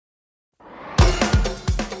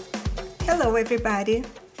Hello, everybody.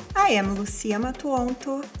 I am Lucia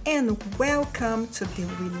Matuonto, and welcome to the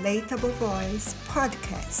Relatable Voice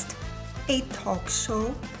podcast, a talk show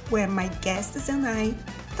where my guests and I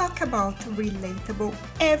talk about relatable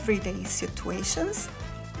everyday situations,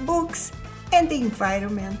 books, and the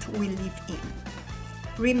environment we live in.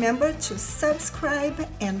 Remember to subscribe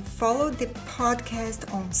and follow the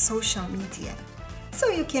podcast on social media so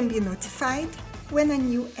you can be notified when a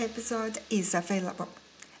new episode is available.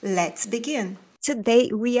 Let's begin. Today,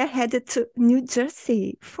 we are headed to New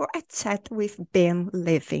Jersey for a chat with Ben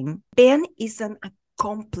Levin. Ben is an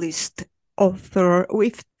accomplished author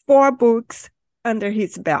with 4 books under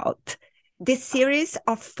his belt. The series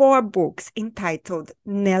of 4 books entitled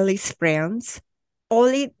Nellie's Friends,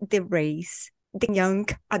 Only the Race, the young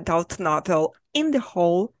adult novel In the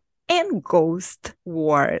Hole, and Ghost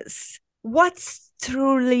Wars. What's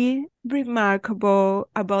truly remarkable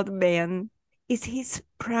about Ben is his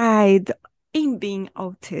pride in being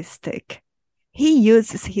autistic. He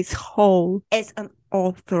uses his role as an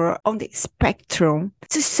author on the spectrum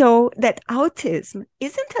to show that autism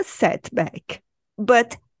isn't a setback,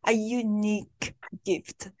 but a unique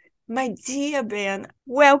gift. My dear Ben,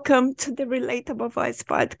 welcome to the Relatable Voice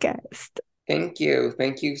podcast. Thank you.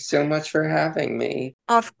 Thank you so much for having me.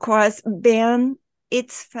 Of course, Ben,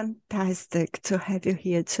 it's fantastic to have you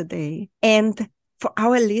here today. And for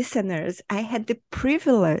our listeners, I had the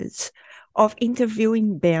privilege of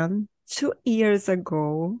interviewing Ben 2 years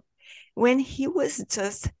ago when he was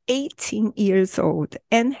just 18 years old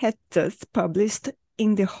and had just published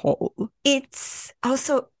In the Hole. It's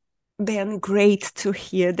also been great to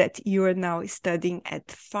hear that you are now studying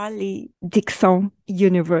at Farley-Dixon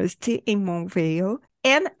University in Montvale.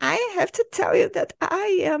 And I have to tell you that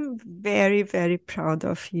I am very, very proud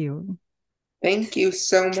of you. Thank you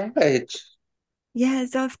so much.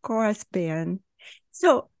 Yes, of course, Ben.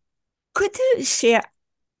 So, could you share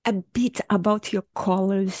a bit about your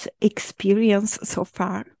college experience so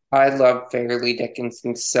far? I love Fairleigh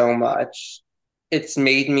Dickinson so much. It's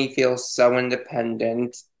made me feel so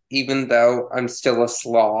independent, even though I'm still a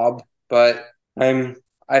slob, but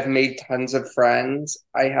I've made tons of friends.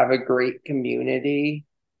 I have a great community,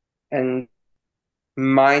 and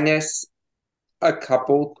minus a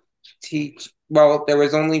couple there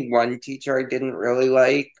was only one teacher I didn't really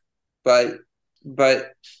like, but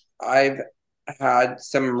I've had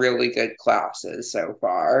some really good classes so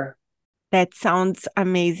far. That sounds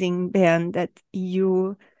amazing, Ben, that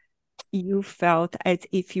you felt as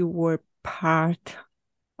if you were part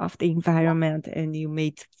of the environment and you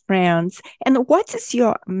made friends. And what is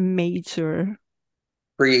your major?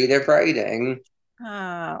 Creative writing.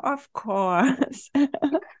 Of course.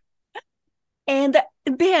 And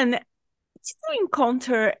Ben, did you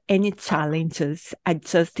encounter any challenges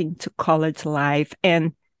adjusting to college life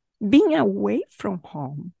and being away from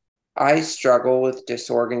home? I struggle with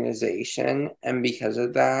disorganization, and because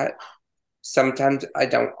of that, sometimes I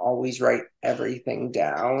don't always write everything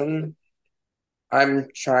down. I'm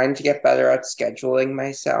trying to get better at scheduling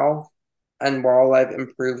myself, and while I've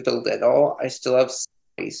improved a little, I still have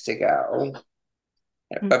ways to go.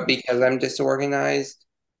 But because I'm disorganized,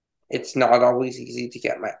 it's not always easy to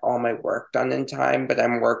get all my work done in time, but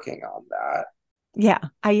I'm working on that. Yeah,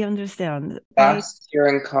 I understand. Last year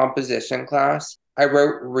in composition class, I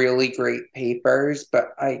wrote really great papers,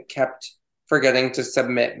 but I kept forgetting to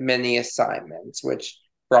submit mini assignments, which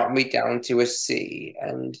brought me down to a C.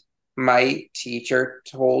 And my teacher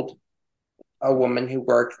told a woman who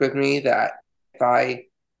worked with me that if I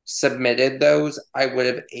submitted those, I would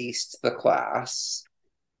have aced the class.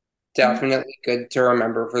 Definitely good to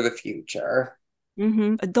remember for the future.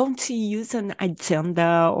 Don't you use an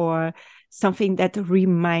agenda or something that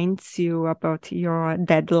reminds you about your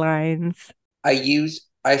deadlines?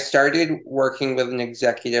 I started working with an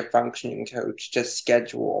executive functioning coach to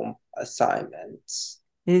schedule assignments.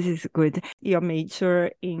 This is good. Your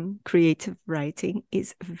major in creative writing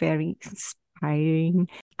is very inspiring.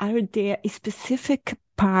 Are there specific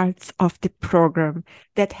parts of the program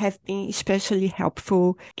that have been especially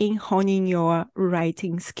helpful in honing your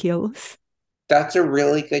writing skills? That's a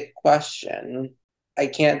really good question. I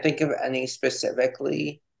can't think of any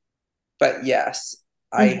specifically, but yes,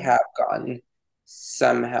 I have gotten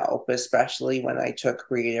some help, especially when I took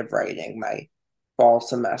creative writing my fall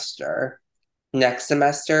semester. Next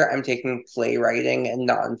semester, I'm taking playwriting and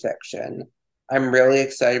nonfiction. I'm really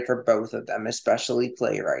excited for both of them, especially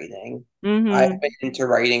playwriting. I've been into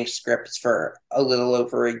writing scripts for a little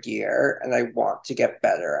over a year, and I want to get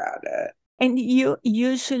better at it. And you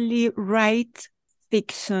usually write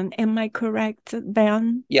fiction, am I correct,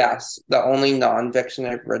 Ben? Yes, the only nonfiction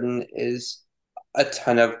I've written is a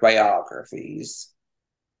ton of biographies.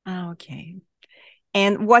 Okay.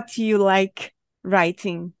 And what do you like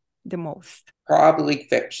writing the most? Probably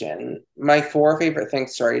fiction. My four favorite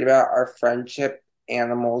things to write about are friendship,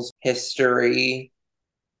 animals, history,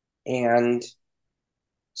 and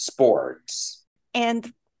sports.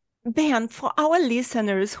 And Ben, for our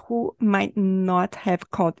listeners who might not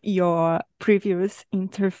have caught your previous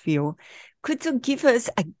interview, could you give us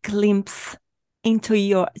a glimpse into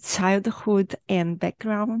your childhood and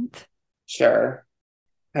background? Sure.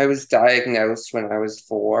 I was diagnosed when I was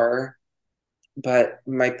 4, but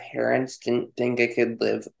my parents didn't think I could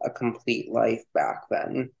live a complete life back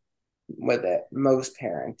then with it. Most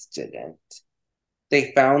parents didn't.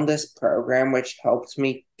 They found this program which helped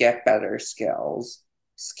me get better skills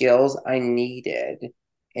I needed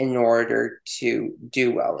in order to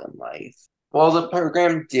do well in life. While the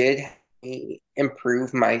program did help me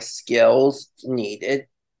improve my skills needed,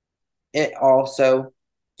 it also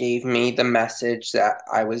gave me the message that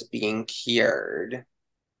I was being cured.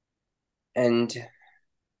 And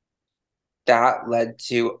that led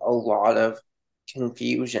to a lot of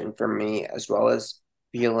confusion for me, as well as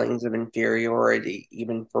feelings of inferiority,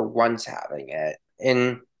 even for once having it.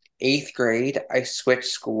 In 8th grade, I switched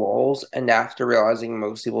schools, and after realizing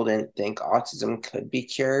most people didn't think autism could be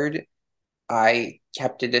cured, I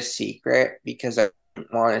kept it a secret because I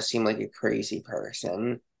didn't want to seem like a crazy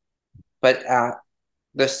person. But at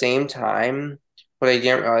the same time, what I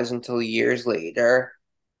didn't realize until years later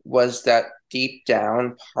was that deep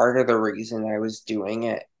down, part of the reason I was doing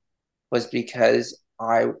it was because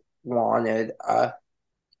I wanted a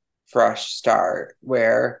fresh start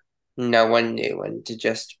where no one knew and to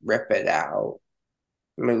just rip it out,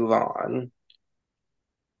 move on.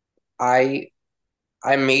 I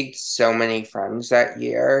I made so many friends that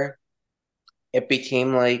year. It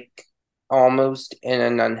became like almost in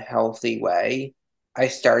an unhealthy way. I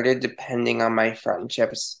started depending on my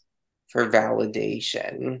friendships for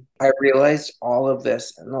validation. I realized all of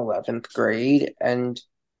this in 11th grade and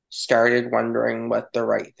started wondering what the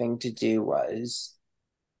right thing to do was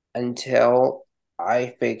until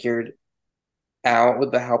I figured out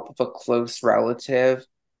with the help of a close relative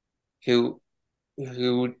who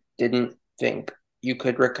didn't think you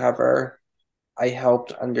could recover. I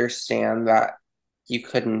helped understand that you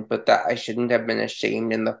couldn't, but that I shouldn't have been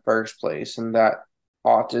ashamed in the first place, and that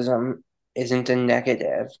autism isn't a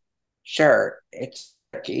negative. Sure, it's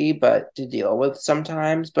tricky but to deal with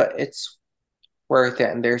sometimes, but it's worth it,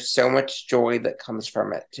 and there's so much joy that comes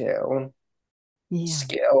from it too. Yeah.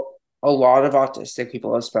 Skill. A lot of autistic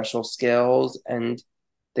people have special skills and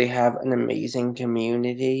they have an amazing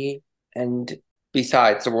community. And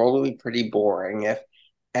besides, the world would be pretty boring if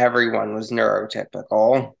everyone was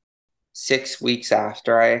neurotypical. 6 weeks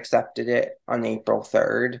after I accepted it on April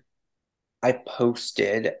 3rd, I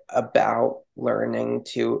posted about learning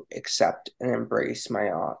to accept and embrace my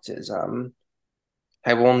autism.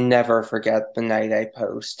 I will never forget the night I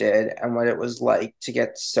posted and what it was like to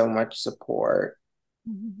get so much support.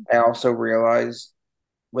 Mhm. I also realized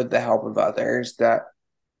with the help of others that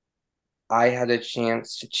I had a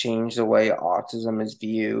chance to change the way autism is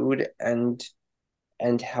viewed and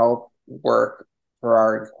help work for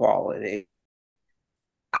our equality.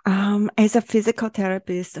 As a physical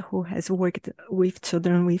therapist who has worked with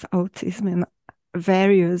children with autism and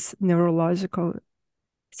various neurological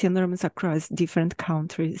syndromes across different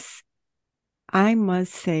countries, I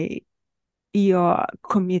must say your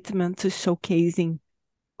commitment to showcasing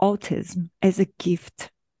autism as a gift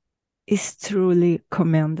is truly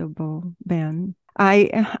commendable, Ben.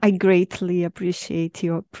 I greatly appreciate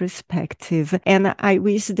your perspective, and I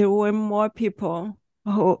wish there were more people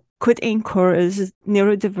who could encourage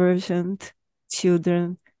neurodivergent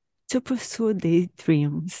children to pursue their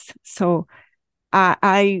dreams. So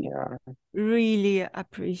I Yeah. really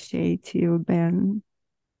appreciate you, Ben.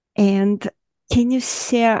 And can you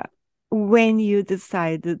share when you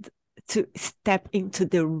decided to step into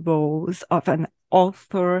the roles of an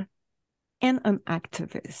author and an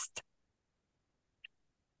activist?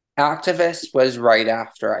 Activist was right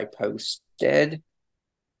after I posted.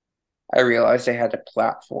 I realized I had a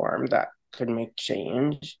platform that could make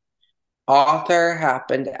change. Author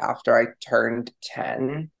happened after I turned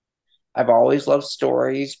 10. I've always loved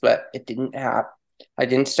stories, but it didn't have I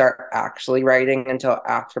didn't start actually writing until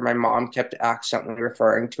after my mom kept accidentally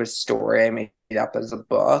referring to a story I made up as a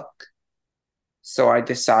book. So I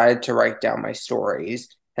decided to write down my stories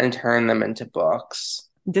and turn them into books.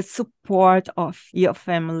 The support of your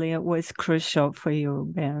family was crucial for you,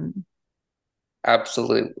 Ben.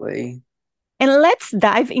 Absolutely. And let's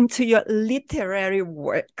dive into your literary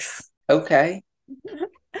works. Okay.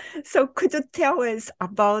 So could you tell us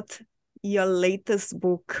about your latest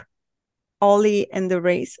book, Ollie and the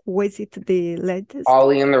Race? Was it the latest?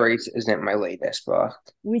 Ollie and the Race isn't my latest book.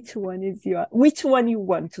 Which one you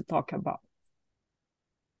want to talk about?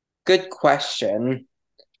 Good question.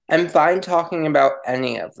 I'm fine talking about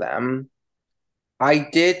any of them. I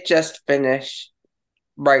did just finish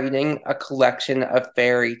writing a collection of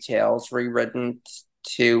fairy tales rewritten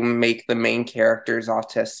to make the main characters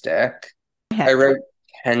autistic. I wrote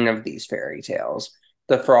 10 of these fairy tales: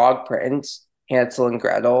 The Frog Prince, Hansel and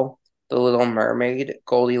Gretel, The Little Mermaid,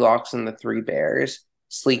 Goldilocks and the Three Bears,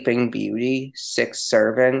 Sleeping Beauty, Six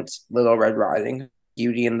Servants, Little Red Riding Hood,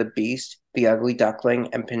 Beauty and the Beast, The Ugly Duckling,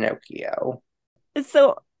 and Pinocchio.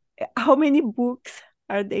 So how many books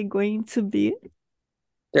are they going to be?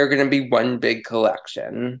 They're going to be one big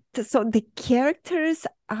collection. So the characters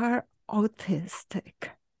are autistic.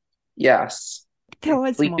 Yes. Tell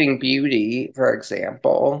us more. Sleeping Beauty, for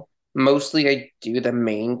example, mostly I do the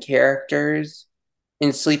main characters.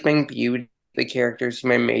 In Sleeping Beauty, the characters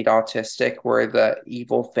whom I made autistic were the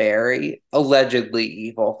evil fairy, allegedly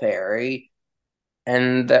evil fairy,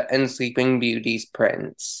 and Sleeping Beauty's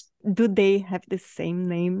prince. Do they have the same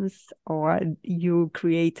names, or you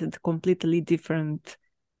created completely different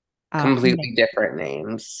Completely names? different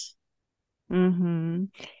names. Mm-hmm.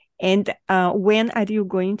 And when are you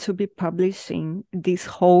going to be publishing this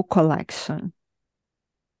whole collection?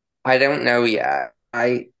 I don't know yet.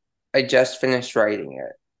 I just finished writing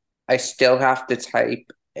it. I still have to type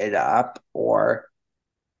it up, or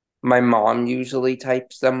my mom usually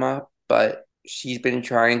types them up, but she's been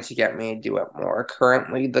trying to get me to do it more.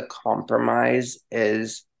 Currently, the compromise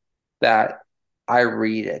is that I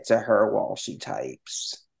read it to her while she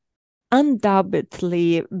types.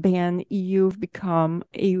 Undoubtedly, Ben, you've become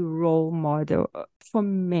a role model for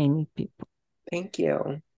many people. Thank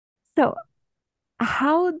you. So,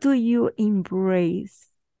 how do you embrace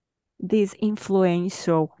this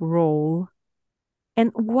influential role?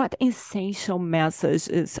 And what essential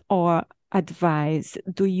messages or advice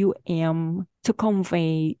do you aim to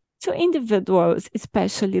convey to individuals,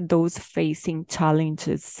 especially those facing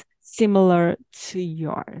challenges similar to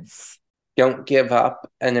yours? Don't give up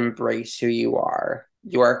and embrace who you are.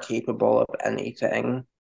 You are capable of anything.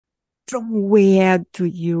 From where do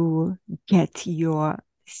you get your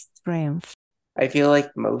strength? I feel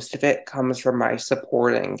like most of it comes from my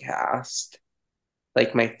supporting cast,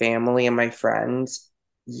 like my family and my friends,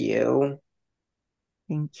 you.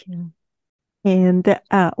 Thank you. And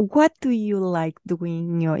what do you like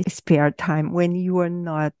doing in your spare time when you are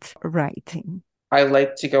not writing? I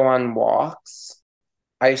like to go on walks.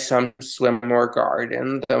 I sometimes swim or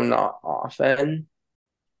garden, though not often.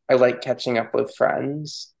 I like catching up with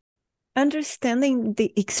friends. Understanding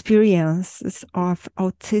the experiences of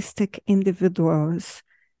autistic individuals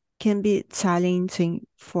can be challenging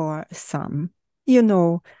for some. You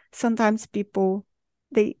know, sometimes people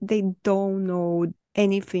they don't know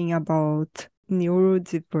anything about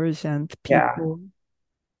neurodivergent Yeah. people.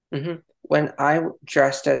 When I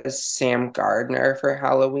dressed as Sam Gardner for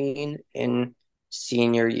Halloween in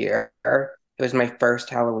senior year, it was my first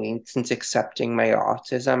Halloween since accepting my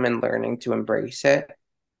autism and learning to embrace it.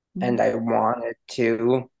 And I wanted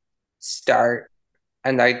to start,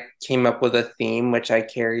 and I came up with a theme which I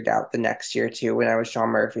carried out the next year too when I was Sean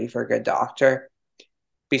Murphy for Good Doctor.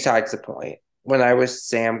 Besides the point, when I was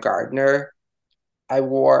Sam Gardner, I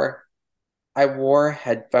wore I wore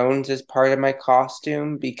headphones as part of my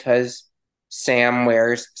costume because Sam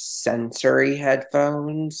wears sensory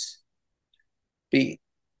headphones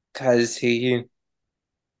because he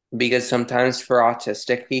because sometimes for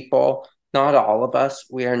autistic people, not all of us,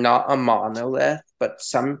 we are not a monolith, but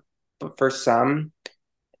for some,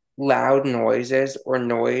 loud noises or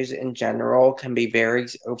noise in general can be very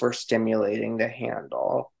overstimulating to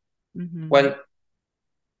handle. Mm-hmm. When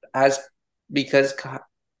as because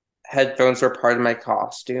headphones were part of my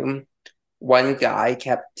costume, one guy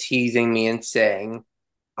kept teasing me and saying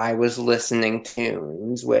I was listening to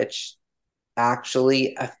tunes, which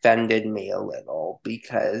actually offended me a little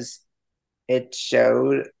because it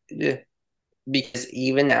showed, because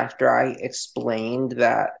even after I explained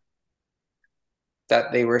that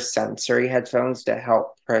they were sensory headphones to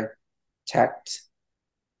help protect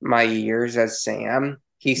my ears as Sam,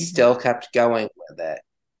 he still kept going with it.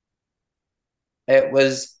 It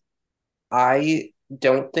was, I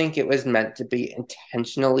don't think it was meant to be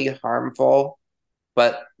intentionally harmful,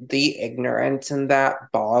 but the ignorance in that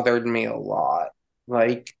bothered me a lot.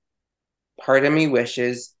 Like, part of me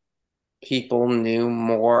wishes people knew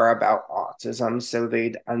more about autism so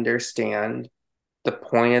they'd understand the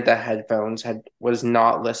point of the headphones was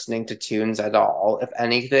not listening to tunes at all. If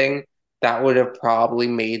anything, that would have probably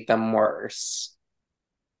made them worse.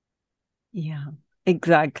 Yeah,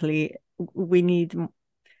 exactly. We need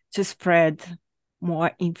to spread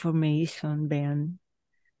more information, Ben,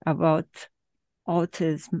 about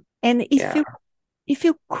autism. And Yeah. if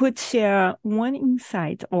you could share one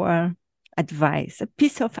insight or advice, a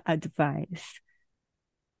piece of advice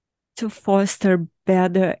to foster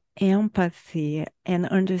better empathy and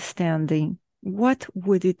understanding, what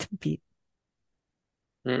would it be?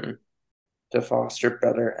 Hmm. To foster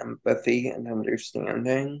better empathy and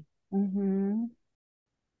understanding. Mm-hmm.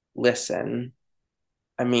 Listen.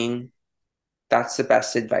 I mean, that's the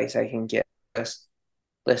best advice I can give. Just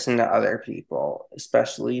listen to other people,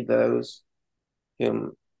 especially those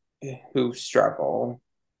whom who struggle.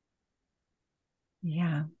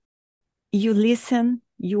 Yeah. You listen,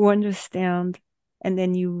 you understand, and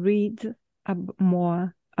then you read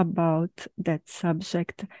more about that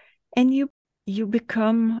subject, and you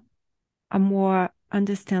become a more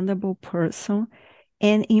understandable person.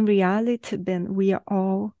 And in reality, then we are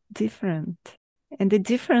all different. And the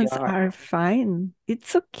difference Yeah, are fine.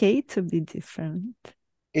 It's okay to be different.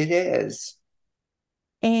 it is.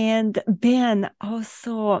 And Ben,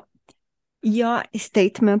 also your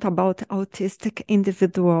statement about autistic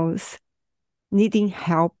individuals needing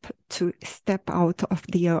help to step out of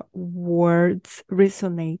their words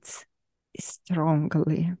resonates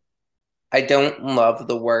strongly. I don't love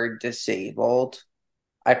the word disabled.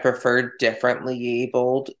 I prefer differently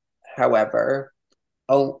abled. However,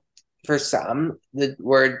 oh, for some, the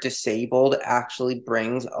word disabled actually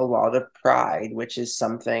brings a lot of pride, which is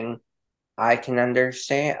something I can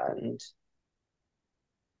understand.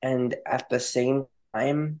 And at the same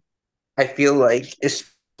time, I feel like,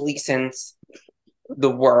 especially since the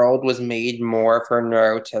world was made more for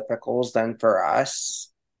neurotypicals than for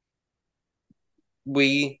us,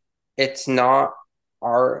 we it's not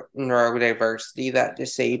our neurodiversity that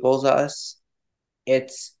disables us.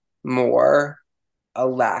 It's more a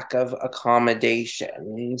lack of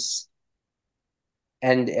accommodations.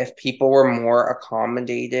 And if people were more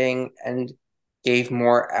accommodating and gave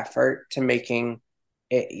more effort to making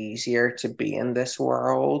it easier to be in this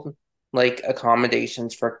world, like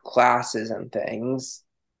accommodations for classes and things,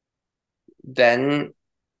 then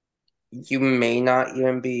you may not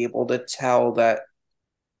even be able to tell that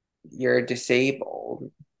you're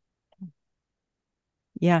disabled.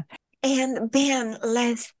 Yeah. And Ben,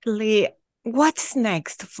 lastly, what's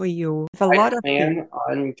next for you? A I lot of things. plan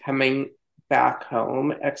on coming back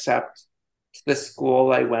home, except to the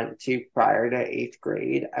school I went to prior to eighth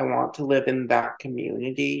grade. I want to live in that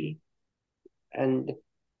community and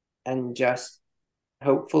just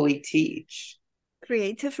hopefully teach.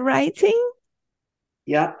 Creative writing?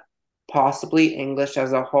 Yep, possibly English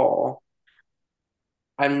as a whole.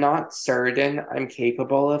 I'm not certain I'm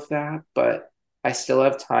capable of that, but I still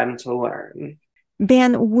have time to learn.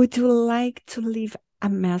 Ben, would you like to leave a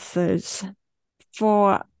message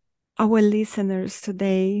for our listeners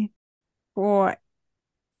today, for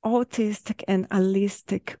autistic and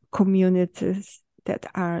allistic communities that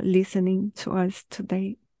are listening to us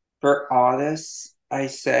today? For autists, I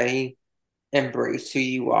say embrace who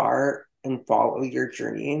you are and follow your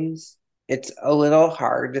dreams. It's a little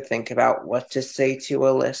hard to think about what to say to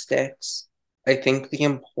allistics. I think the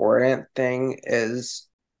important thing is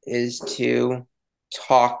to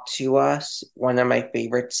talk to us. One of my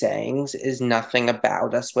favorite sayings is nothing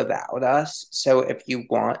about us without us. So if you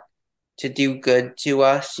want to do good to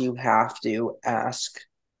us, you have to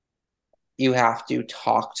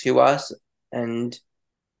talk to us, and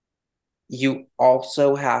you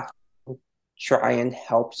also have to try and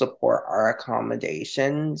help support our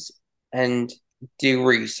accommodations and do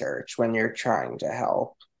research when you're trying to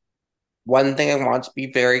help. One thing I want to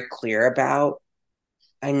be very clear about,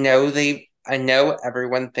 I know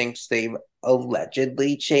everyone thinks they've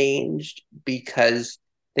allegedly changed because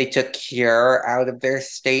they took cure out of their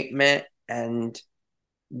statement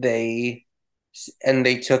they and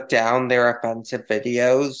they took down their offensive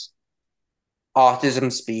videos.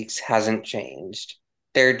 Autism Speaks hasn't changed.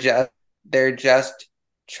 They're just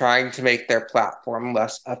trying to make their platform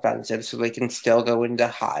less offensive so they can still go into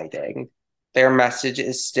hiding. Their message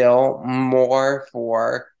is still more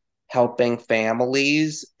for helping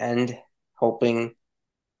families and hoping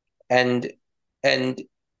and and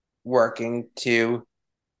working to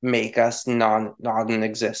make us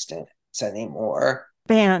non-existent anymore.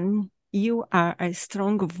 Ben, you are a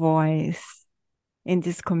strong voice in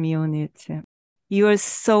this community. You are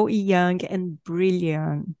so young and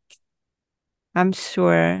brilliant. I'm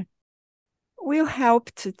sure will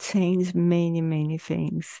help to change many, many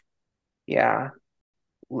things. Yeah.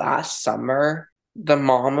 Last summer, the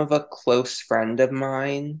mom of a close friend of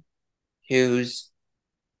mine whose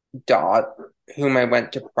whom I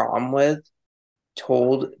went to prom with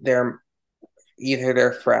told either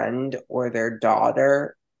their friend or their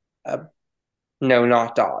daughter, no,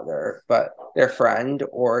 not daughter, but their friend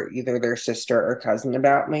or either their sister or cousin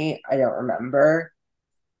about me. I don't remember.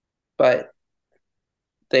 But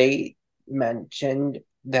they mentioned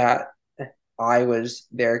that I was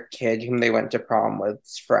their kid whom they went to prom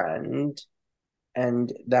with's friend,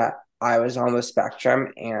 and that I was on the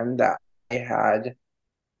spectrum, and that I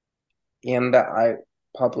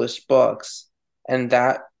published books. And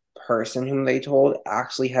that person whom they told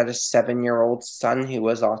actually had a 7-year-old son who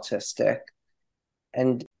was autistic.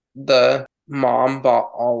 And the mom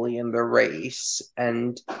bought Ollie in the race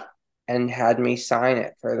and had me sign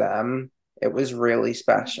it for them. It was really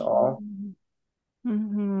special.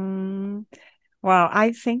 Mm-hmm. Wow,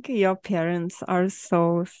 I think your parents are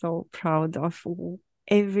so, so proud of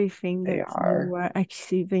everything They that are. you are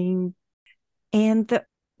achieving. And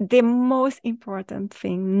the most important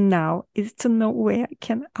thing now is to know where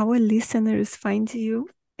can our listeners find you.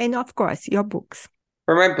 And of course, your books.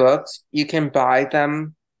 For my books, you can buy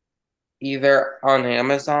them either on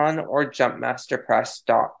Amazon or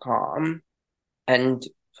jumpmasterpress.com. And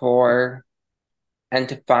for and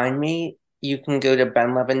to find me, you can go to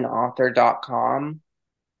benlevinauthor.com,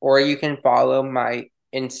 or you can follow my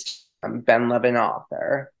Instagram,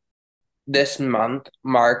 benlevinauthor. This month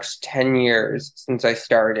marks 10 years since I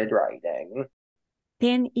started writing.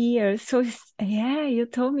 10 years. So, yeah, you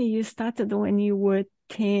told me you started when you were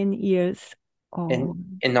 10 years old.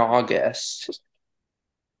 In August.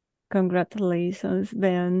 Congratulations,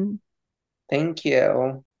 Ben. Thank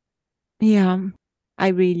you. Yeah, I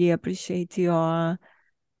really appreciate your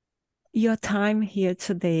time here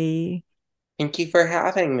today. Thank you for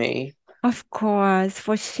having me. Of course,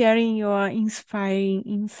 for sharing your inspiring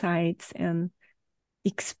insights and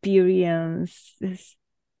experiences.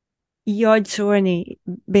 Your journey,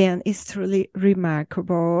 Ben, is truly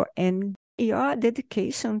remarkable, and your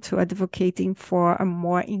dedication to advocating for a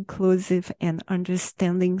more inclusive and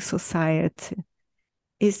understanding society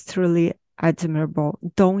is truly admirable.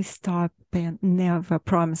 Don't stop, Ben. Never.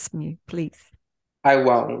 Promise me, please. I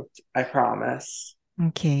won't. I promise.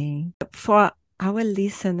 Okay. For our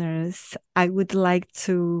listeners, I would like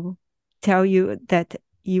to tell you that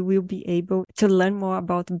you will be able to learn more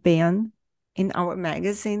about Ben in our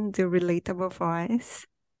magazine, The Relatable Voice.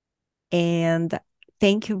 And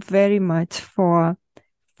thank you very much for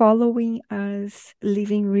following us,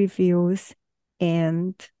 leaving reviews,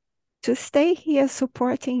 and to stay here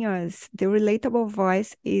supporting us. The Relatable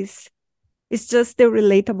Voice is just the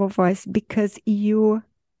relatable voice because you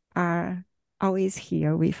are always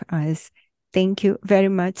here with us. Thank you very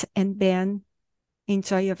much. And Ben,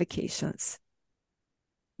 enjoy your vacations.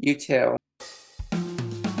 You too.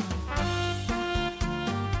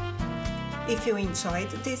 If you enjoyed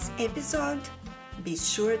this episode, be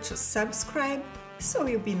sure to subscribe so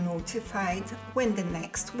you'll be notified when the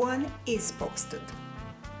next one is posted.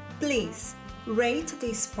 Please rate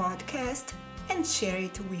this podcast and share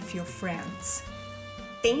it with your friends.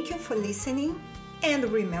 Thank you for listening, and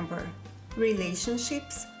remember,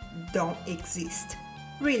 relationships don't exist.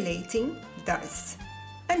 Relating does.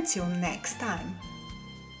 Until next time.